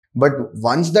But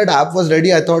once that app was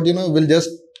ready, I thought, we'll just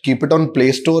keep it on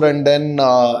Play Store and then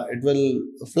it will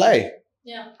fly.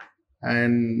 Yeah.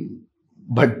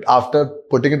 But after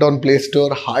putting it on Play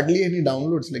Store, hardly any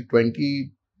downloads, like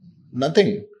 20,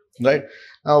 nothing, right?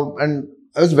 And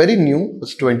I was very new, I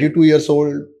was 22 years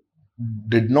old,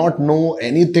 did not know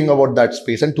anything about that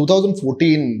space. And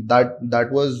 2014, that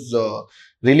was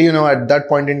really, at that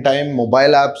point in time,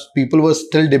 mobile apps, people were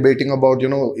still debating about,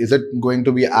 is it going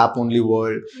to be app only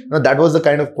world? That was the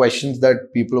kind of questions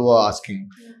that people were asking.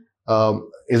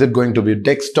 Is it going to be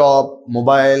desktop,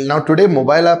 mobile? Now today,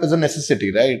 mobile app is a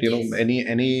necessity, right? Yes.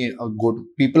 Any good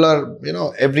people are,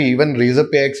 even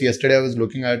Razorpay X. Yesterday, I was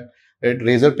looking at it.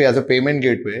 Razorpay as a payment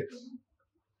gateway.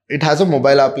 It has a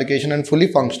mobile application and fully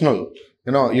functional.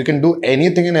 You can do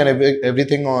anything and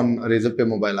everything on Razorpay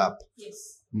mobile app.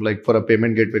 Yes. Like for a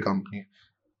payment gateway company.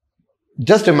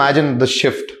 Just imagine the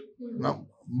shift.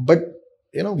 But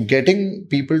getting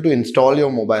people to install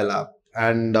your mobile app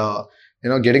and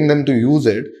getting them to use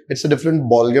it, it's a different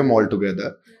ballgame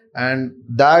altogether. And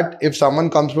that if someone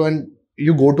comes through and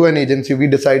you go to an agency, we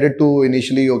decided to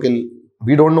initially, okay,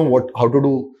 we don't know how to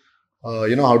do,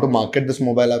 how to market this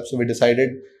mobile app. So we decided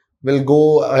we'll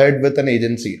go ahead with an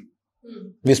agency.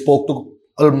 We spoke to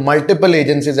multiple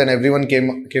agencies and everyone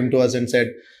came to us and said,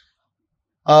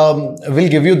 we'll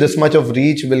give you this much of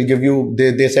reach. We'll give you,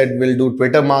 they said, we'll do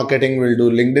Twitter marketing, we'll do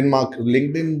LinkedIn,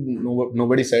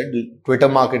 nobody said, Twitter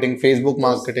marketing, Facebook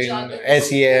marketing,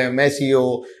 SEM,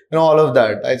 SEO, all of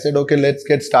that. I said, okay, let's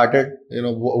get started.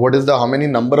 What is how many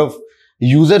number of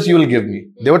users you will give me?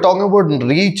 They were talking about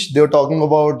reach. They were talking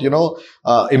about,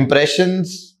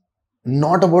 impressions,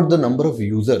 not about the number of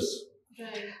users.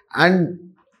 Right. And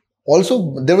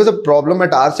also, there was a problem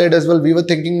at our side as well. We were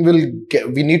thinking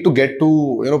we need to get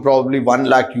to probably 1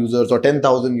 lakh users or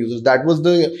 10,000 users. That was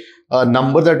the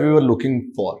number that we were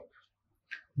looking for.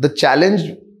 The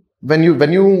challenge when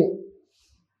you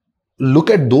look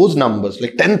at those numbers,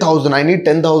 like 10,000, I need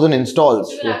 10,000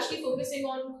 installs. So we're actually focusing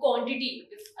on quantity.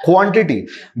 Quantity,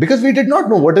 because we did not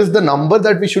know what is the number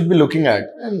that we should be looking at,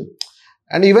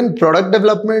 and even product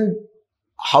development,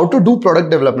 how to do product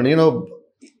development.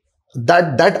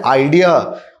 That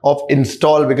idea of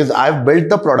install, because I've built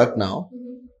the product now.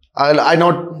 I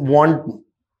not want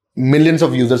millions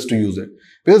of users to use it,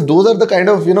 because those are the kind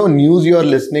of news you are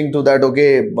listening to, that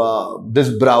okay, this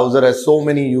browser has so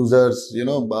many users,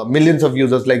 millions of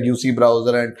users, like UC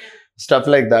browser and stuff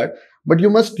like that. But you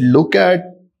must look at,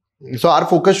 so our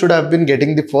focus should have been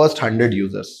getting the first 100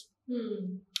 users.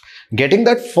 Getting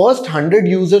that first 100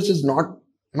 users is not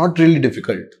really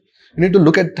difficult. You need to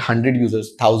look at 100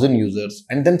 users, 1,000 users,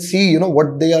 and then see,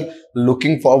 what they are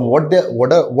looking for,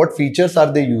 what features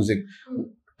are they using.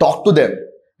 Talk to them,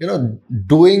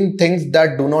 doing things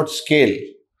that do not scale.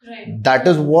 Right. That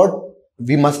is what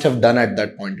we must have done at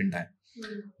that point in time.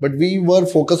 But we were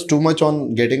focused too much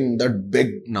on getting that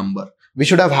big number. We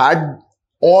should have had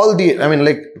all the,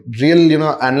 real,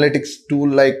 analytics tool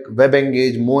like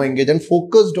WebEngage, MoEngage, and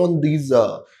focused on these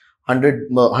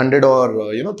 100 or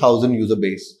 1,000 user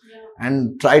base.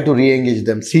 And try to re-engage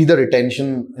them, see the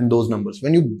retention in those numbers.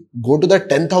 When you go to that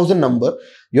 10,000 number,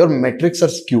 your metrics are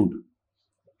skewed.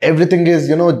 Everything is,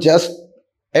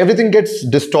 everything gets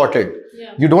distorted.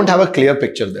 Yeah. You don't have a clear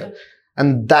picture there. Yeah.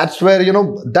 And that's where,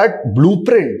 that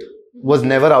blueprint was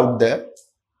never out there.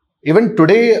 Even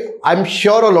today, I'm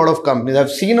sure a lot of companies,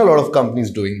 I've seen a lot of companies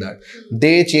doing that.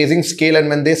 They chasing scale, and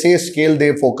when they say scale,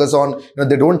 they focus on,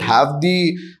 they don't have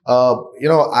the,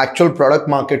 actual product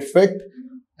market fit.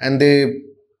 And they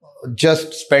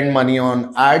just spend money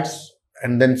on ads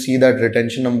and then see that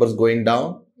retention numbers going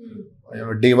down.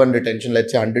 Day one retention,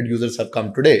 let's say 100 users have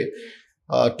come today.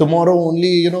 Tomorrow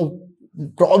only,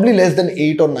 probably less than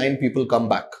 8 or 9 people come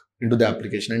back into the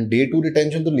application. And day 2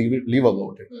 retention, to leave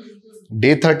about it.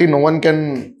 Day 30, no one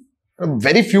can,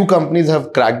 very few companies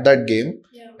have cracked that game,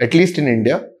 at least in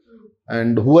India.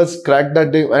 And who has cracked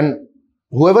that game, and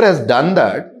whoever has done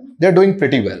that, they're doing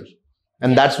pretty well.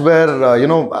 And that's where,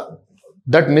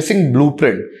 that missing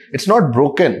blueprint, it's not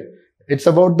broken. It's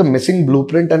about the missing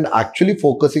blueprint and actually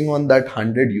focusing on that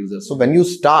 100 users. So when you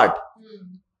start,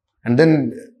 and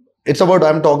then it's about,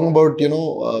 I'm talking about,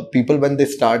 people when they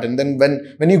start, and then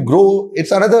when you grow, it's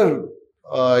another,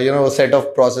 set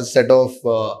of process, set of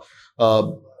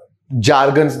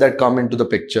jargons that come into the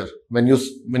picture. When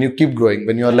you keep growing,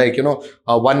 when you're like,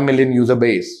 1 million user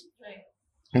base.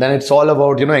 Then it's all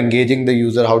about, engaging the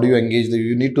user. How do you engage the user?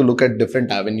 You need to look at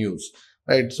different avenues,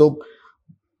 right? So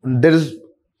there is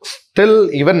still,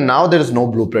 even now, there is no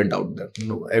blueprint out there.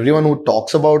 Everyone who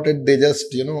talks about it, they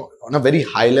just, on a very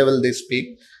high level, they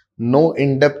speak. No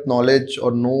in-depth knowledge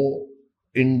or no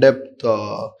in-depth,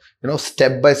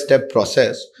 step-by-step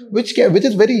process, which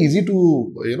is very easy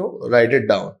to, write it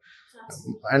down.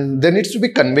 And there needs to be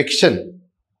conviction.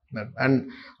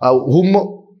 And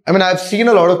I've seen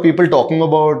a lot of people talking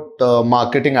about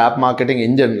marketing, app marketing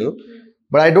in general,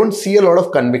 but I don't see a lot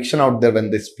of conviction out there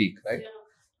when they speak, right?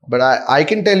 But I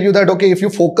can tell you that, okay, if you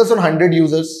focus on 100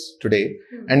 users today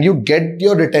and you get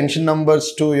your retention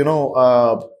numbers to,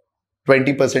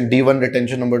 20%, D1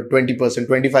 retention number, 20%,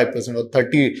 25% or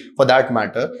 30 for that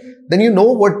matter, then you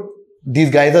know what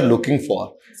these guys are looking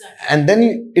for. Exactly. And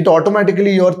then it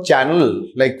automatically, your channel,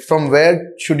 like from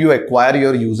where should you acquire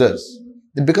your users,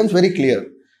 it becomes very clear.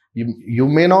 You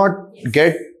may not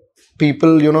get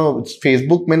people,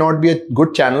 Facebook may not be a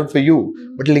good channel for you,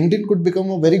 but LinkedIn could become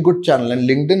a very good channel, and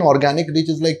LinkedIn organic reach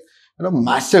is like,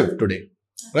 massive today,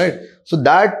 right? So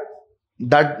that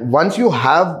once you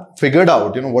have figured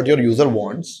out, what your user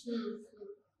wants,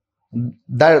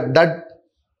 that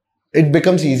it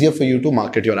becomes easier for you to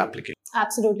market your application.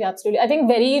 Absolutely, absolutely. I think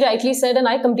very rightly said, and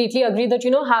I completely agree that,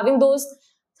 having those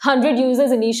 100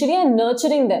 users initially and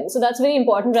nurturing them. So that's very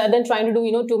important rather than trying to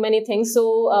do, too many things.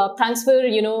 So thanks for,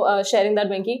 sharing that,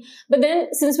 Venky. But then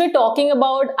since we're talking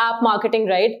about app marketing,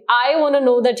 right, I want to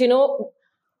know that,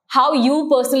 how you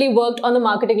personally worked on the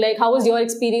marketing. Like, how was your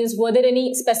experience? Were there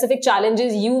any specific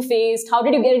challenges you faced? How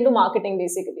did you get into marketing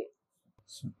basically?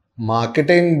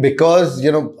 Marketing, because,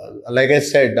 like I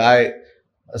said,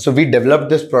 so we developed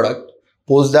this product.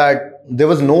 Post that, there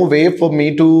was no way for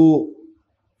me to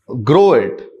grow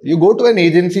it. You go to an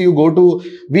agency,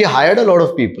 we hired a lot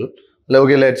of people. Like,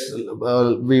 okay,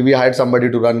 we hired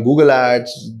somebody to run Google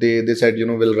ads. They said,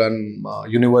 we'll run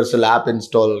universal app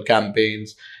install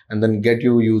campaigns and then get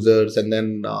you users. And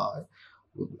then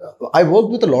I worked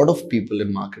with a lot of people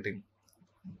in marketing,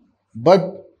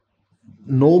 but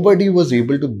nobody was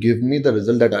able to give me the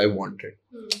result that I wanted.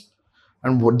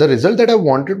 And what the result that I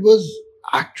wanted was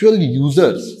actual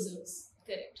users.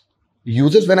 Correct.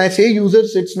 Users, when I say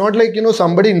users, it's not like,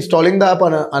 somebody installing the app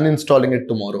and uninstalling it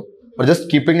tomorrow or just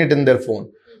keeping it in their phone.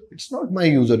 It's not my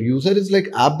user. User is like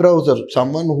app browser.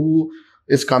 Someone who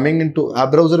is coming into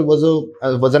app browser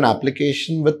was an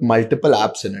application with multiple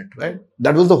apps in it, right?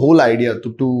 That was the whole idea,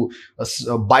 to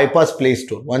bypass Play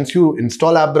Store. Once you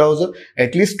install app browser,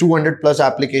 at least 200 plus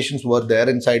applications were there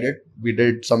inside it. We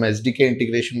did some SDK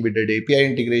integration, we did API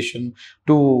integration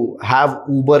to have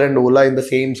Uber and Ola in the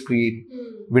same screen.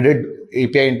 We did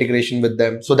API integration with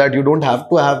them so that you don't have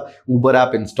to have Uber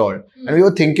app installed. And we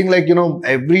were thinking like,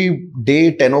 every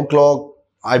day 10 o'clock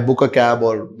I book a cab,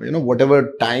 or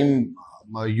whatever time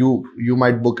you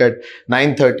might book at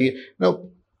 9:30.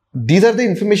 These are the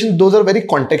information, those are very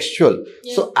contextual.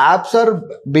 So apps are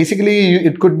basically,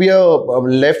 it could be a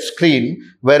left screen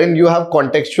wherein you have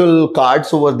contextual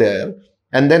cards over there,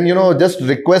 and then just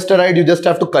request a ride, you just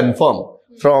have to confirm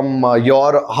from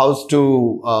your house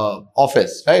to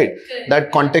office, right?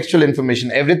 That contextual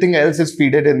information, everything else is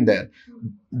feeded in there.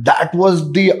 That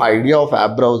was the idea of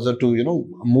app browser, to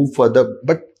move further.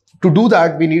 But to do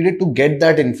that, we needed to get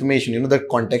that information, that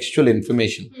contextual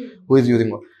information, who is using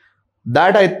what.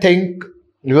 That I think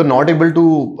we were not able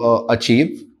to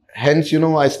achieve. Hence,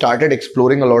 I started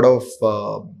exploring a lot of,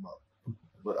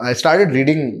 I started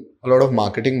reading a lot of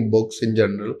marketing books in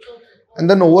general. And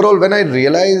then overall, when I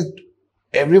realized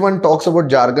everyone talks about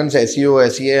jargons, SEO,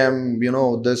 SEM,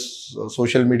 this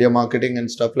social media marketing and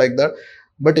stuff like that.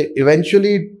 But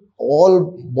eventually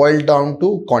all boiled down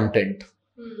to content.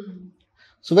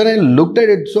 So when I looked at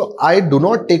it, so I do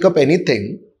not take up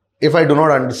anything if I do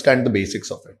not understand the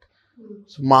basics of it.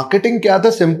 So marketing kya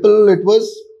tha? Simple. It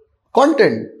was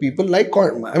content. People like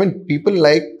people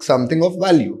like something of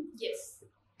value. Yes.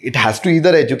 It has to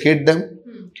either educate them,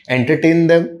 entertain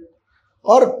them,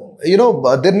 or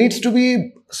there needs to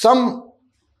be some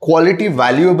quality,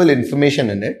 valuable information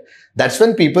in it. That's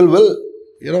when people will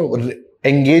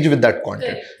engage with that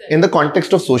content. Correct. In the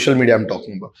context of social media, I'm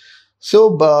talking about.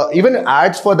 So even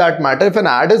ads, for that matter, if an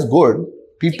ad is good,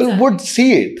 people would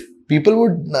see it. People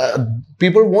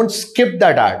won't skip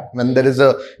that ad when there is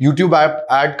a YouTube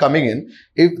ad coming in.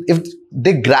 If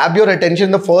they grab your attention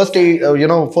in the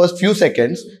first few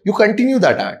seconds, you continue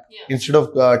that ad instead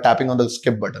of tapping on the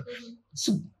skip button.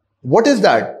 So what is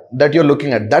that you're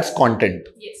looking at? That's content.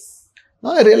 Yes.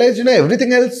 Now I realize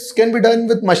everything else can be done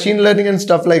with machine learning and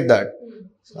stuff like that.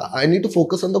 So I need to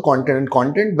focus on the content. And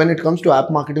content, when it comes to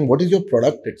app marketing, what is your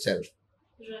product itself?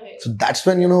 Right. So that's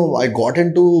when I got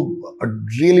into a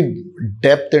really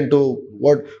depth into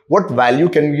what value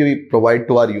can we provide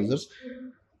to our users.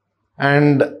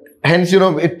 And hence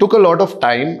it took a lot of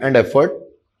time and effort,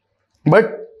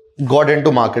 but got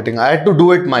into marketing. I had to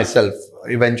do it myself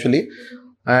eventually.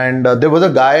 And there was a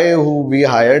guy who we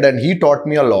hired, and he taught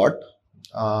me a lot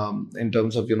in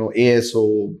terms of,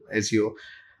 ASO, SEO.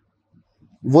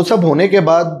 वो सब होने के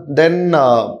बाद then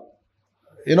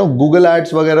Google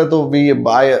ads वगैरह तो we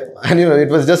buy, and it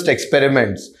was just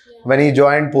experiments. When he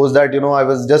joined post that, I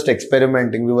was just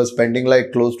experimenting. We were spending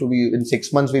like close to, in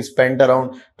 6 months we spent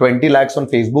around 20 lakhs on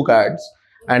Facebook ads.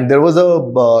 And there was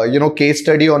a case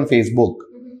study on Facebook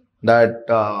that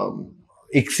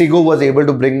Ixigo was able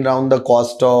to bring down the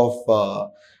cost of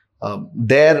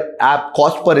their app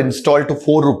cost per install to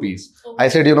 4 rupees. I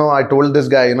said, I told this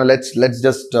guy, let's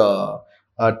just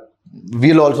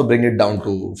we'll also bring it down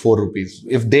to 4 rupees.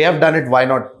 If they have done it, why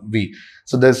not we?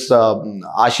 So this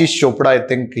Ashish Chopra, I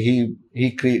think he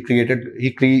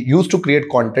used to create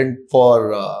content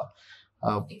for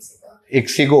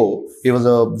Ixigo. He was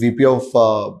a VP of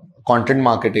content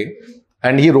marketing,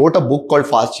 and he wrote a book called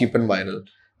Fast, Cheap and Viral.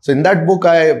 So in that book,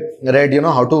 I read,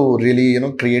 how to really,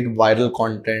 create viral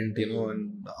content,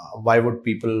 and why would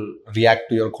people react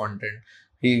to your content.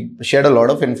 He shared a lot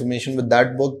of information with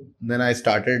that book. Then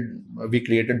we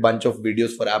created a bunch of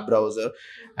videos for app browser,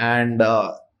 and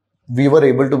we were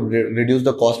able to reduce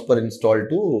the cost per install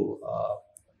to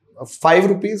 5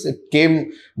 rupees. It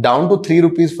came down to 3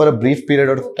 rupees for a brief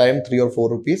period of time, 3 or 4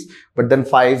 rupees. But then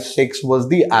 5, 6 was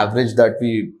the average that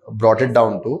we brought it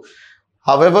down to.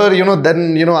 However,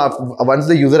 then, once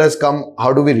the user has come,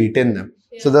 how do we retain them?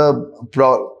 Yeah. So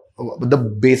the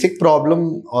basic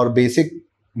problem or basic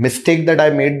mistake that I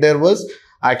made there was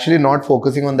actually not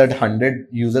focusing on that 100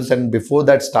 users, and before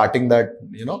that starting that,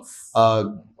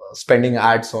 spending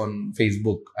ads on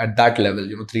Facebook at that level.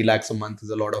 3 lakhs a month is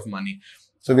a lot of money.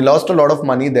 So we lost a lot of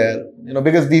money there,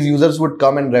 because these users would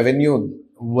come and revenue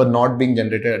were not being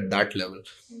generated at that level.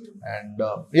 And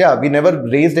we never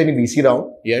raised any VC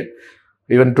round yet.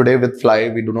 Even today with Fly,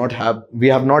 we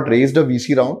have not raised a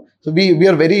VC round. So we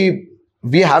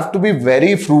have to be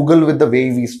very frugal with the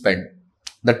way we spend.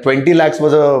 That 20 lakhs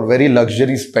was a very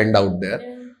luxury spend out there.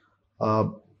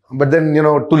 But then,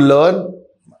 to learn,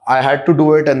 I had to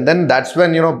do it. And then that's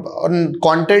when, on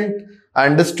content, I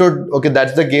understood, okay,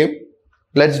 that's the game.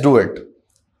 Let's do it.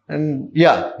 And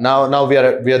now we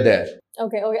are there.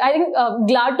 Okay. I think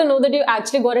glad to know that you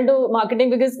actually got into marketing,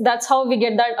 because that's how we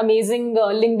get that amazing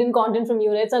LinkedIn content from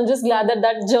you, right? So I'm just glad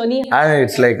that journey. And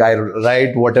it's like I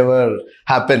write whatever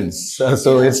happens.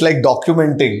 So it's like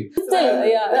documenting. Still,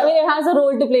 I mean, it has a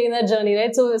role to play in that journey,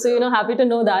 right? So happy to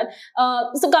know that.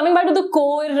 So coming back to the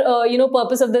core,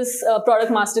 purpose of this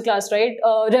product masterclass, right?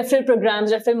 Referral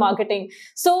programs, referral marketing.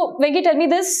 So Venky, tell me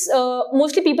this.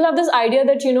 Mostly people have this idea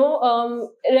that,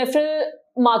 referral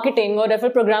marketing or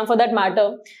referral program for that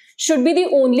matter should be the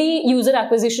only user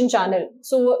acquisition channel.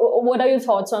 So what are your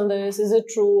thoughts on this? Is it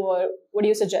true, or what do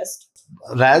you suggest?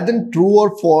 Rather than true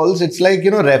or false, it's like,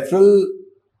 referral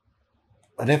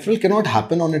cannot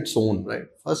happen on its own, right?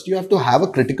 First, you have to have a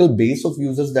critical base of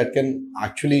users that can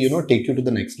actually, take you to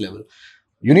the next level.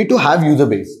 You need to have user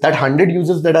base. That 100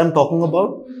 users that I'm talking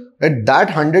about, right? That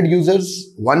 100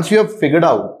 users, once you have figured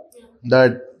out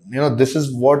that, this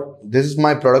is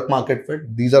my product market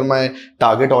fit. These are my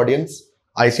target audience,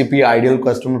 ICP, ideal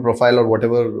customer profile, or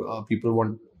whatever people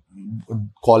want to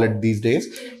call it these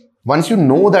days. Once you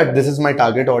know that this is my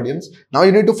target audience, now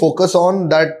you need to focus on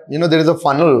that. There is a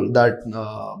funnel that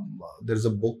there is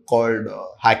a book called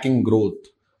Hacking Growth,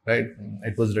 right?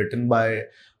 It was written by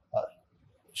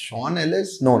Sean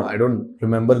Ellis. No, I don't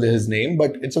remember his name,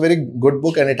 but it's a very good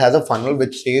book, and it has a funnel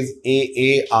which says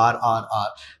AARRR: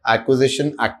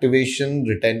 acquisition, activation,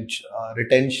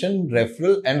 retention,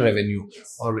 referral, and revenue,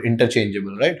 or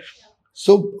interchangeable, right?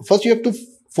 So first you have to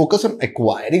focus on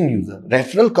acquiring user.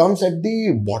 Referral comes at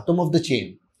the bottom of the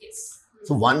chain. Yes.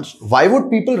 So why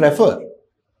would people refer?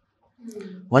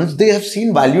 Once they have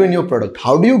seen value in your product,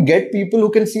 how do you get people who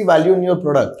can see value in your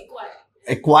product?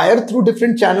 Acquire through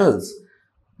different channels.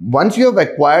 Once you have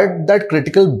acquired that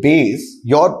critical base,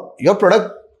 your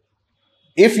product,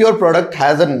 if your product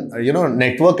has a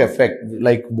network effect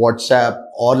like WhatsApp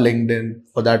or LinkedIn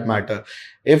for that matter,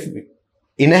 if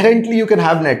inherently you can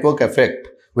have network effect,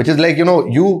 which is like,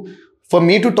 for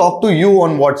me to talk to you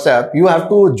on WhatsApp, you have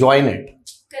to join it.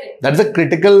 Correct. That's a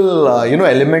critical,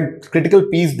 element, critical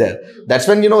piece there. That's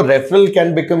when, referral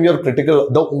can become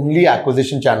the only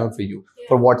acquisition channel for you.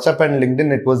 For WhatsApp and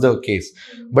LinkedIn, it was the case.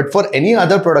 But for any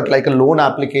other product like a loan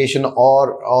application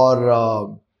or a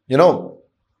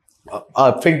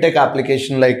fintech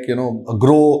application like, a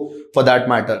Grow for that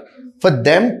matter, for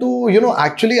them to,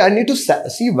 actually, I need to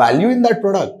see value in that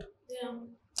product. Yeah.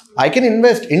 I can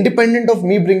invest independent of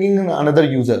me bringing in another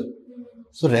user.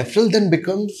 So referral then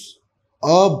becomes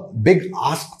a big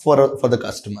ask for the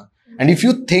customer. And if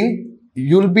you think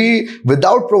you'll be,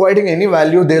 without providing any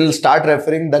value, they'll start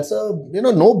referring. That's a,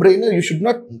 no-brainer. You should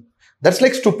not, that's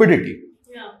like stupidity.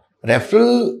 Yeah.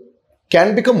 Referral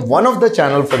can become one of the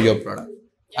channel for your product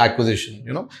acquisition,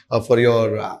 for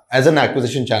your, as an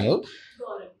acquisition channel.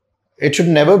 It should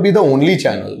never be the only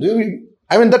channel.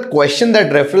 I mean, that question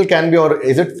that referral can be, or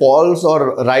is it false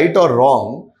or right or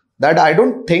wrong, that I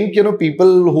don't think,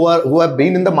 people who have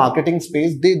been in the marketing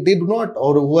space, they do not,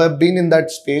 or who have been in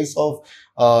that space of,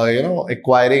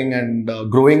 acquiring and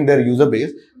growing their user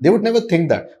base, they would never think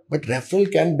that. But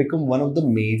referral can become one of the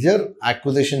major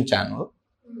acquisition channel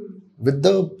with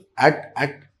the,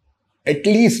 at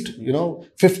least,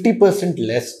 50%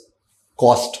 less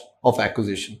cost of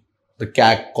acquisition. The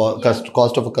CAC,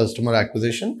 cost of a customer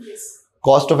acquisition. Yes.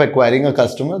 Cost of acquiring a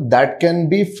customer, that can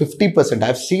be 50%.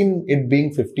 I've seen it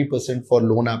being 50% for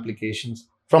loan applications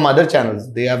from other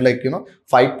channels. They have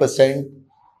 5%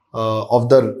 of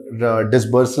the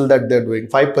disbursal that they're doing,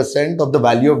 5% of the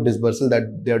value of disbursal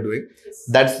that they're doing. Yes.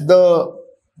 That's the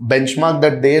benchmark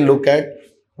that they look at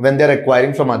when they're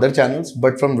acquiring from other channels.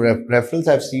 But from referrals,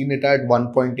 I've seen it at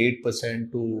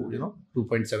 1.8% to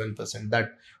 2.7%, that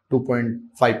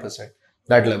 2.5%.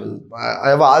 That level. I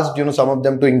have asked, some of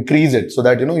them to increase it so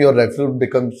that, your referral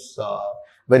becomes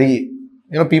very,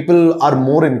 people are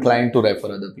more inclined to refer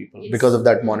other people because of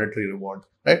that monetary reward,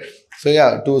 right? So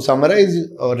yeah, to summarize,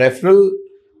 referral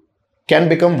can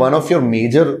become one of your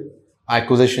major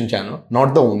acquisition channel,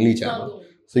 not the only channel.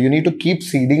 So you need to keep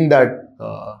seeding that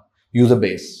user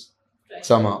base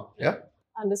somehow. Yeah.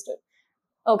 Understood.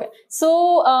 Okay.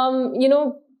 So,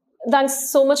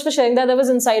 thanks so much for sharing that. That was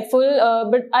insightful.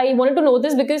 But I wanted to know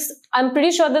this because I'm pretty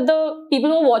sure that the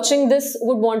people who are watching this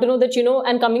would want to know that,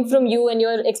 and coming from you and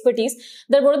your expertise,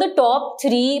 that what are the top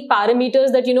 3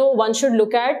 parameters that, one should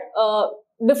look at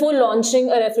before launching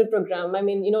a referral program? I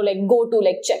mean, go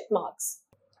to check marks.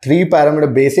 3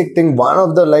 parameter basic thing. One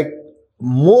of the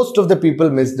most of the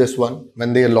people miss this one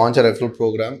when they launch a referral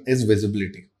program is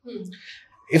visibility.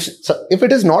 If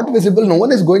it is not visible, no one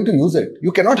is going to use it.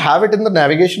 You cannot have it in the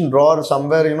navigation drawer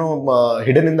somewhere,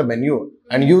 hidden in the menu,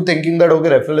 and you thinking that, okay,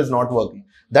 referral is not working.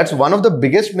 That's one of the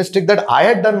biggest mistake that I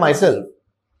had done myself.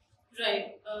 Right.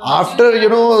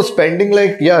 After, spending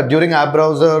during app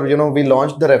browser, we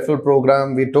launched the referral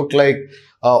program. We took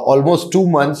almost 2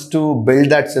 months to build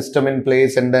that system in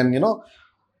place. And then,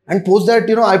 and post that,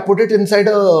 I put it inside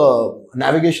a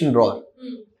navigation drawer.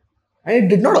 And it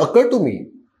did not occur to me.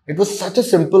 It was such a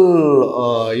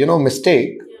simple,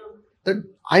 mistake that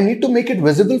I need to make it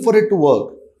visible for it to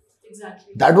work.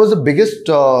 Exactly. That was the biggest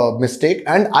mistake.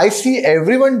 And I see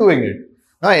everyone doing it.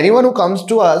 Now, anyone who comes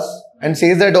to us and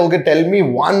says that, okay, tell me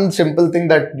one simple thing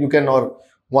that you can, or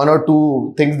 1 or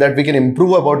 2 things that we can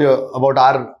improve about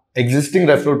our existing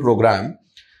referral program,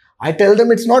 I tell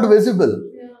them it's not visible.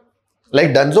 Yeah. Like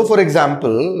Dunzo, for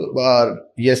example,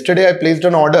 yesterday I placed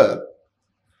an order.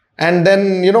 And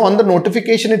then, on the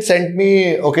notification, it sent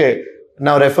me, okay,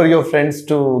 now refer your friends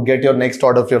to get your next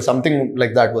order for something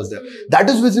like that was there. That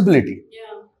is visibility.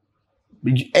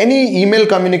 Yeah. Any email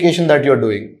communication that you're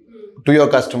doing to your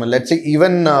customer, let's say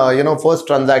even, first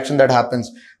transaction that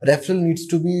happens, referral needs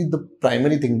to be the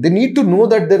primary thing. They need to know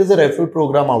that there is a referral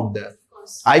program out there.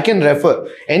 I can refer.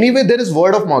 Anyway, there is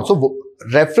word of mouth. So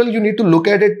referral, you need to look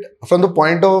at it from the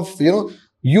point of,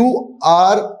 you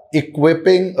are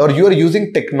equipping or you are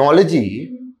using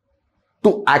technology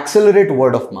to accelerate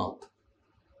word of mouth.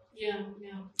 Yeah.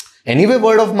 Anyway,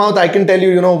 word of mouth, I can tell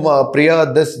you,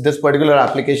 Priya, this particular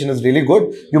application is really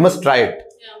good. You must try it.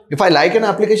 Yeah. If I like an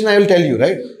application, I will tell you,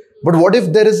 right? But what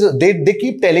if there is, they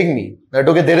keep telling me that,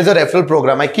 okay, there is a referral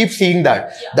program. I keep seeing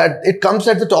that, that it comes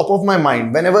at the top of my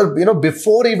mind whenever,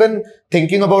 before even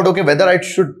thinking about, okay, whether I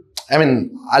should,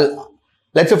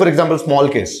 let's say, for example, small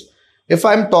case. If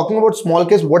I'm talking about small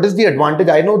case, what is the advantage?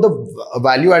 I know the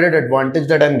value added advantage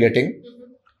that I'm getting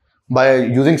by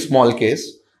using small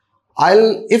case.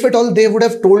 If at all they would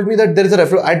have told me that there is a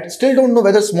referral, I still don't know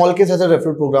whether small case has a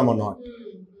referral program or not.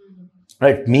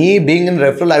 Right? Me being in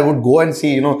referral, I would go and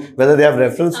see, whether they have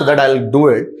referrals so that I'll do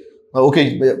it.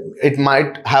 Okay, it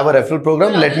might have a referral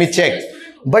program. Let me check.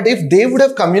 But if they would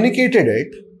have communicated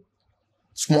it,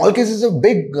 small case is a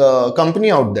big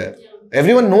company out there.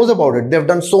 Everyone knows about it. They've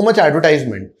done so much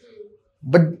advertisement.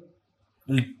 But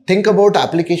think about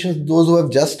applications, those who have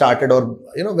just started or,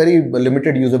 very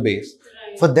limited user base.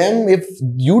 Right. For them, if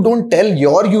you don't tell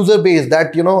your user base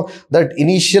that, that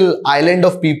initial island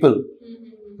of people,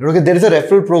 okay, there is a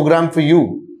referral program for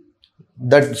you,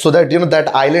 that so that,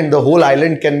 that island, the whole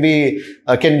island can be,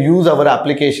 can use our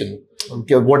application.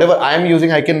 Okay, whatever I am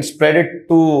using, I can spread it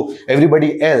to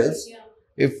everybody else. Yeah.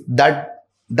 If that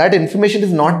that information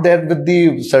is not there with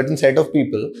the certain set of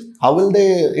people, how will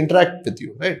they interact with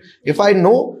you, right? If I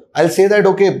know, I'll say that,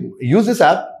 okay, use this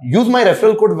app, use my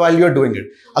referral code while you're doing it.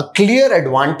 A clear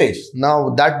advantage.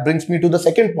 Now that brings me to the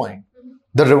second point,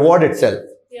 the reward itself.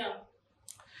 Yeah.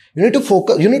 You need to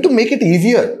focus, you need to make it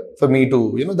easier for me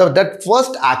to, that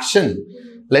first action.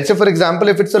 Let's say, for example,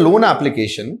 if it's a loan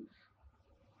application,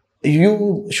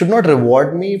 you should not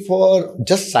reward me for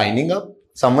just signing up.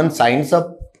 Someone signs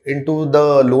up into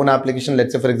the loan application,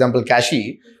 let's say, for example,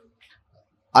 Kashi,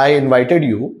 I invited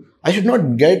you. I should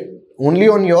not get, only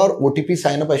on your OTP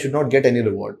sign up, I should not get any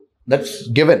reward. That's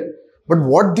given. But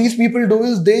what these people do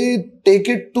is they take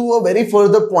it to a very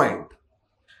further point,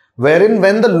 wherein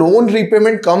when the loan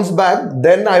repayment comes back,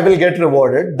 then I will get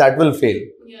rewarded. That will fail.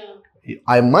 Yeah.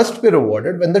 I must be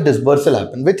rewarded when the disbursal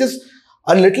happens, which is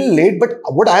a little late. But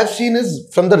what I have seen is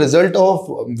from the result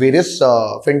of various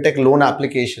fintech loan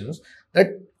applications that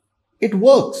it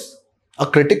works. A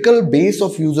critical base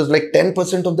of users, like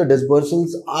 10% of the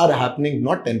disbursals are happening,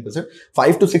 not 10%,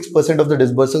 5 to 6% of the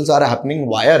disbursals are happening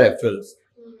via referrals.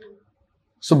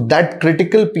 So that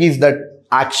critical piece, that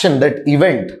action, that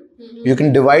event, you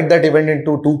can divide that event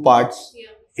into two parts. Yeah.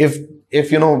 If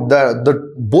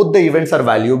both the events are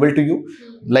valuable to you,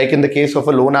 like in the case of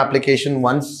a loan application,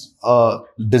 once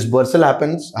disbursal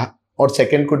happens, or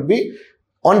second could be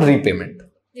on repayment.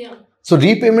 Yeah. So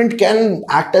repayment can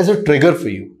act as a trigger for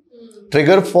you.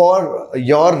 Trigger for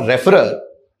your referrer.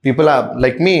 People are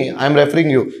like me, I'm referring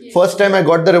you. Yeah. First time I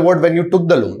got the reward when you took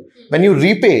the loan. When you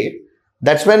repay,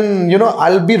 that's when,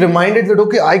 I'll be reminded that,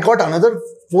 okay, I got another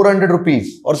 400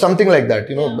 rupees or something like that.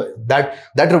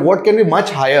 That reward can be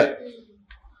much higher.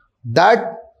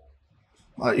 That,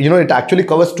 it actually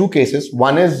covers two cases.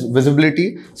 One is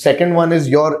visibility. Second one is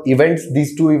your events,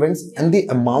 these two events, and the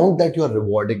amount that you are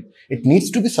rewarding. It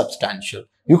needs to be substantial.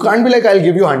 You can't be like, I'll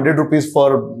give you 100 rupees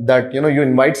for that. You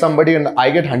invite somebody and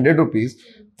I get 100 rupees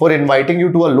for inviting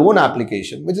you to a loan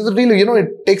application, which is really,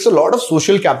 it takes a lot of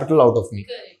social capital out of me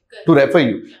to refer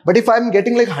you. But if I'm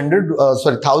getting like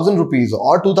 1,000 rupees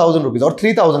or 2,000 rupees or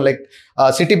 3,000, like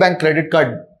Citibank credit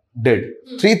card did,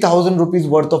 3,000 rupees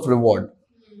worth of reward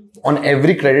on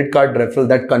every credit card referral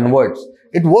that converts.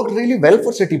 It worked really well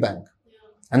for Citibank.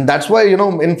 And that's why, in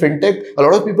fintech, a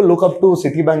lot of people look up to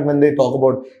Citibank when they talk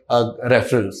about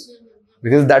referrals.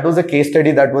 Because that was a case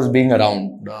study that was being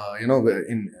around,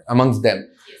 amongst them.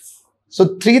 Yes.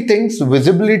 So three things: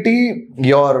 visibility,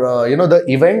 your, the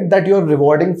event that you're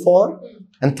rewarding for.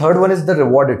 And third one is the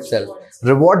reward itself.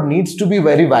 Reward needs to be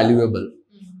very valuable.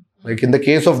 Like in the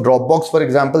case of Dropbox, for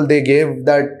example, they gave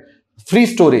that free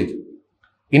storage.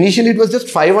 Initially, it was just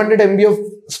 500 MB of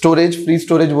storage, free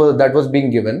storage that was being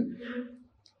given.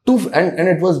 And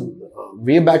it was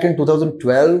way back in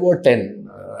 2012 or 10,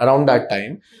 around that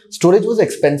time. Storage was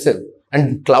expensive.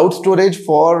 And cloud storage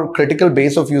for critical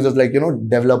base of users like,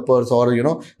 developers or,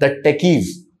 the techies.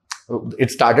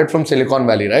 It started from Silicon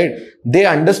Valley, right? They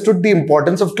understood the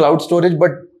importance of cloud storage,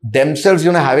 but themselves,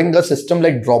 having a system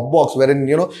like Dropbox, wherein,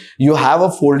 you have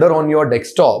a folder on your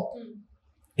desktop,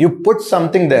 you put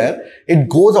something there, it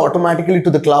goes automatically to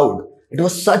the cloud. It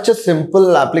was such a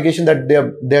simple application that they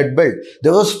had built.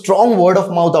 There was a strong word of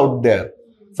mouth out there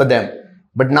for them.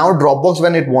 But now Dropbox,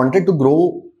 when it wanted to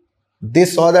grow, they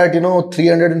saw that,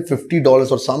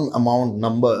 $350 or some amount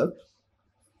number,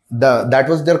 that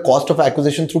was their cost of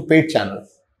acquisition through paid channels.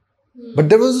 But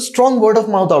there was a strong word of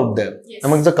mouth out there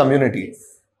amongst the community,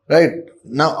 right?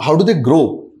 Now, how do they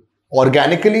grow?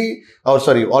 Organically,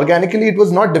 it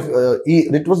was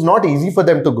not easy for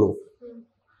them to grow.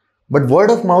 But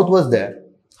word of mouth was there.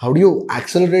 How do you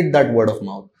accelerate that word of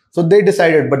mouth? So they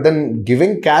decided, but then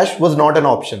giving cash was not an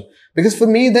option. Because for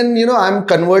me, then, I'm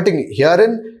converting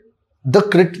herein,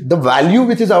 the value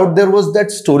which is out there was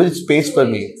that storage space for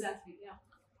me. Exactly, yeah.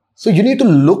 So you need to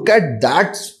look at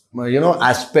that,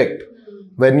 aspect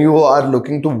when you are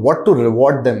looking to what to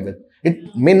reward them with.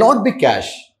 It may not be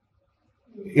cash.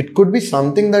 It could be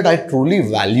something that I truly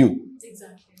value.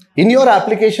 Exactly. In your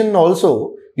application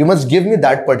also, you must give me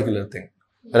that particular thing.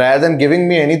 Rather than giving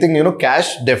me anything,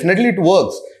 cash, definitely it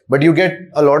works. But you get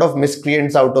a lot of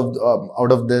miscreants out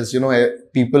of this,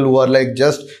 people who are like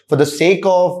just for the sake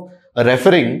of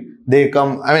referring, they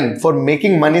come, for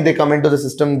making money, they come into the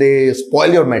system, they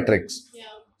spoil your metrics. Yeah.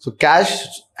 So cash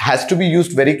has to be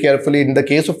used very carefully. In the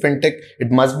case of fintech,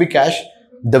 it must be cash.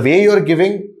 The way you're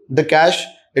giving the cash,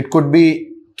 it could be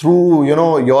through,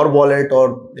 your wallet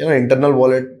or, internal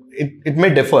wallet. It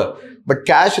may differ. But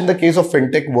cash in the case of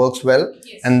fintech works well.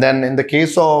 Yes. And then in the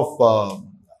case of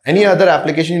any other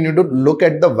application, you need to look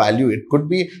at the value. It could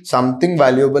be something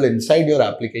valuable inside your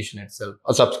application itself.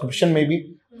 A subscription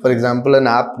maybe For example, an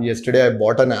app, yesterday I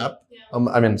bought an app,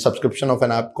 subscription of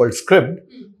an app called Script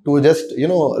to just,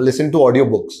 listen to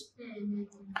audiobooks.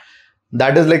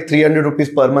 That is like 300 rupees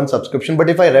per month subscription. But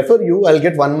if I refer you, I'll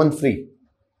get 1 month free.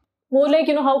 More like,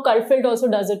 how Cultfit also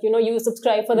does it. You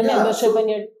subscribe for the membership and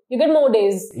you get more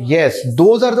days. Yes,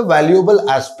 those are the valuable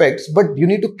aspects, but you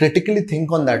need to critically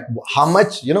think on that. How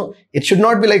much, it should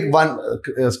not be like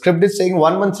Script is saying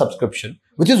 1 month subscription,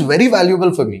 which is very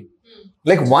valuable for me.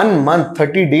 Like 1 month,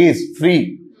 30 days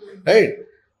free, right?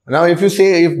 Now, if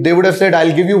they would have said,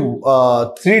 I'll give you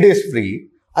 3 days free,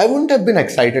 I wouldn't have been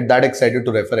that excited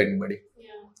to refer anybody.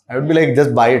 I would be like,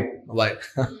 just buy it. Why?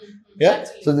 Yeah.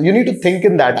 So you need to think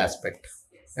in that aspect.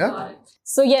 Yeah.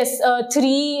 So yes,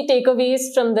 3 takeaways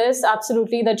from this.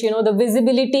 Absolutely, that the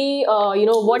visibility.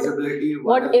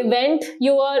 What event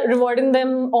you are rewarding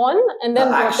them on, and then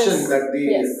the what action is that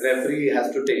the referee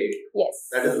has to take. Yes.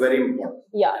 That is very important.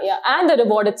 Yeah, and the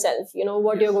reward itself.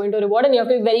 What you're going to reward, and you have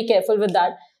to be very careful with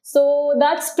that. So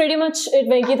that's pretty much it,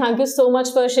 Venky. Thank you so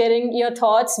much for sharing your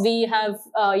thoughts. We have,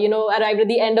 arrived at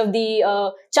the end of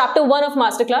the chapter 1 of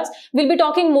Masterclass. We'll be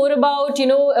talking more about, in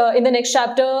the next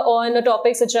chapter on a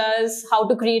topic such as how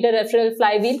to create a referral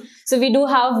flywheel. So we do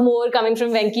have more coming from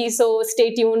Venky. So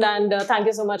stay tuned, and thank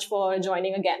you so much for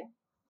joining again.